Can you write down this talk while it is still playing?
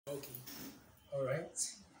Alright.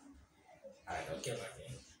 Alright, okay,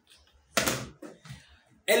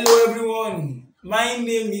 hello everyone. My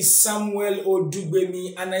name is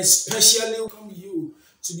SAMUELODUGBEMI and I especially welcome you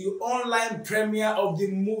to the online premiere of the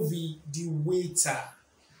movie The Waiter.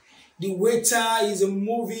 The Waiter is a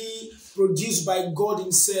movie produced by God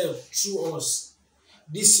Himself through us.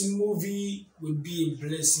 This movie will be a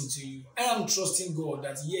blessing to you. I am trusting God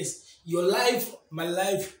that yes, your life, my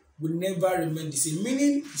life will never remain the same.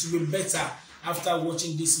 Meaning it will be better after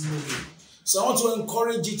watching this movie. So I want to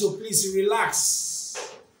encourage you to please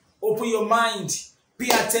relax, open your mind, pay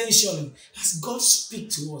attention as God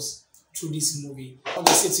speaks to us through this movie. I want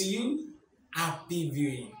to say to you, happy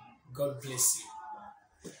viewing. God bless you.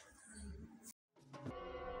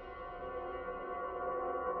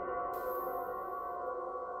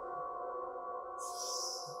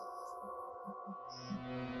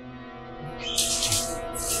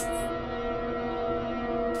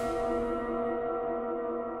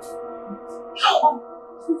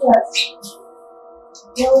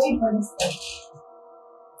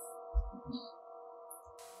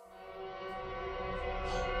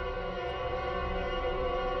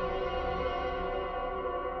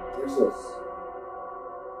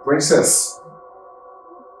 Princess.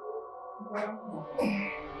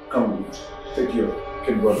 Come, take your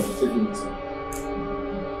kid brother, take him inside.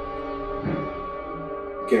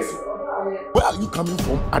 Careful. Where are you coming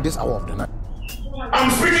from at this hour of the night?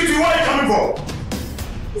 I'm speaking to you, where are you coming from?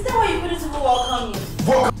 Is that why you put it to welcome you?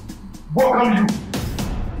 Welcome you.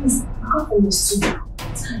 Please, come from the studio.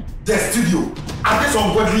 The studio? At this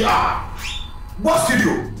ungodly hour? What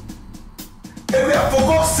studio? For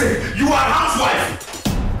God's sake, you are a housewife.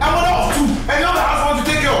 I'm mother of two, and you have the housewife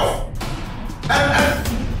to take care of. And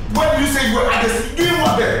when you say you were at this, doing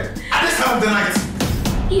what there? At this time of the night?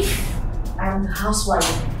 If I'm a housewife,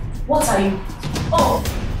 what are you? Oh.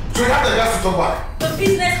 So you have the guts to talk back? The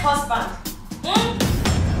business husband.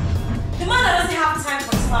 The man that doesn't have time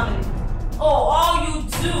for his family. Oh, all you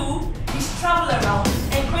do is travel around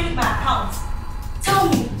and credit my account. Tell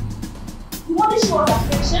me, you want to show us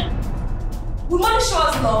affection? We want to show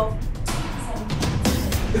us love?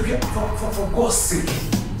 Okay, for God's sake,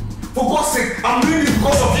 I'm doing it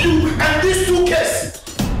because of you and these two kids.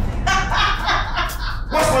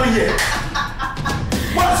 What's funny here?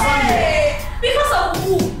 What's funny here? Because of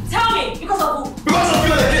who? Tell me, because of who? Because of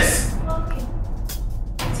you and the kids. Okay.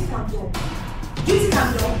 You think I'm dumb? You think I'm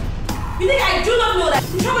dumb? You think I do not know that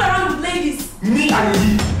you travel around with ladies? Me and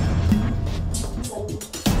you.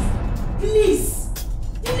 Please.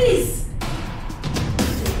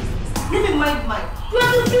 Let me mind mine. You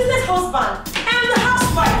are the business husband. I am the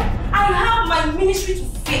housewife. I have my ministry to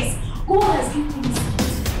face. God has given me this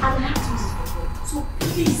gift and I have to use it for God. So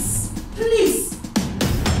please.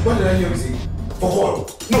 What did I hear you say? For God?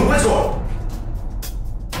 No, where's God?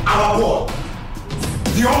 Our God.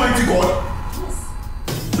 The Almighty God. Yes.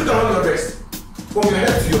 Look around your breast. From your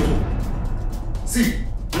head to your toe. See,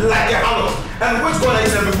 like a harlot. And which God are you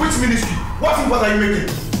serving? Which ministry? What impact are you making?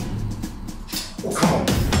 Oh, come on.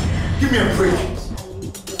 Give me a break.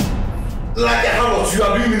 Like a harlot, you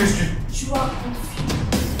are doing ministry. You are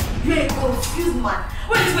confused. You are a confused man.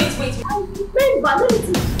 Wait. I remember, let me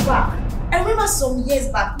take it back. I remember some years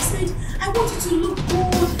back, you said, I want you to look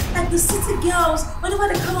good, like the city girls. Whenever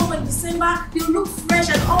they come over in December, they look fresh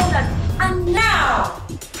and all that. And now,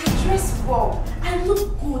 I dress well, I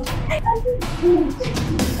look good, I look good.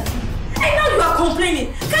 And now you are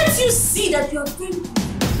complaining. Can't you see that you are very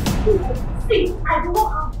good? See, I do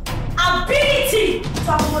not have ability to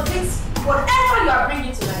accommodate whatever you are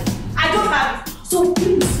bringing tonight. I don't have it. So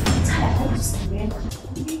please, I'm tired. I want to stay there. I'm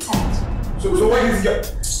really tired. So why is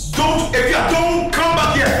it? Don't come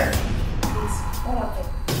back here. Please, what happened?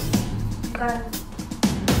 You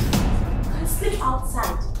can sleep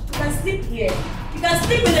outside. You can sleep here. You can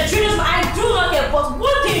sleep in the children's room. I do not care. But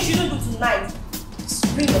one thing you shouldn't do tonight is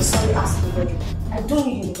bring your sorry ass to the wedding. I don't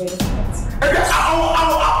need you in the wedding tonight.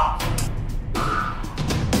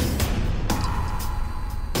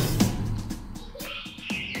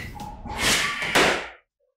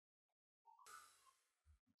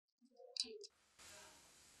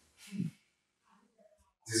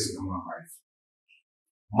 This is not my wife.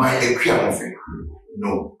 My equity,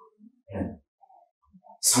 no.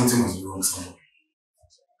 Something must be wrong somewhere.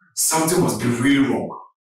 Something must be really wrong.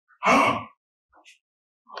 Huh?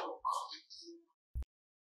 Oh,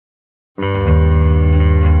 God.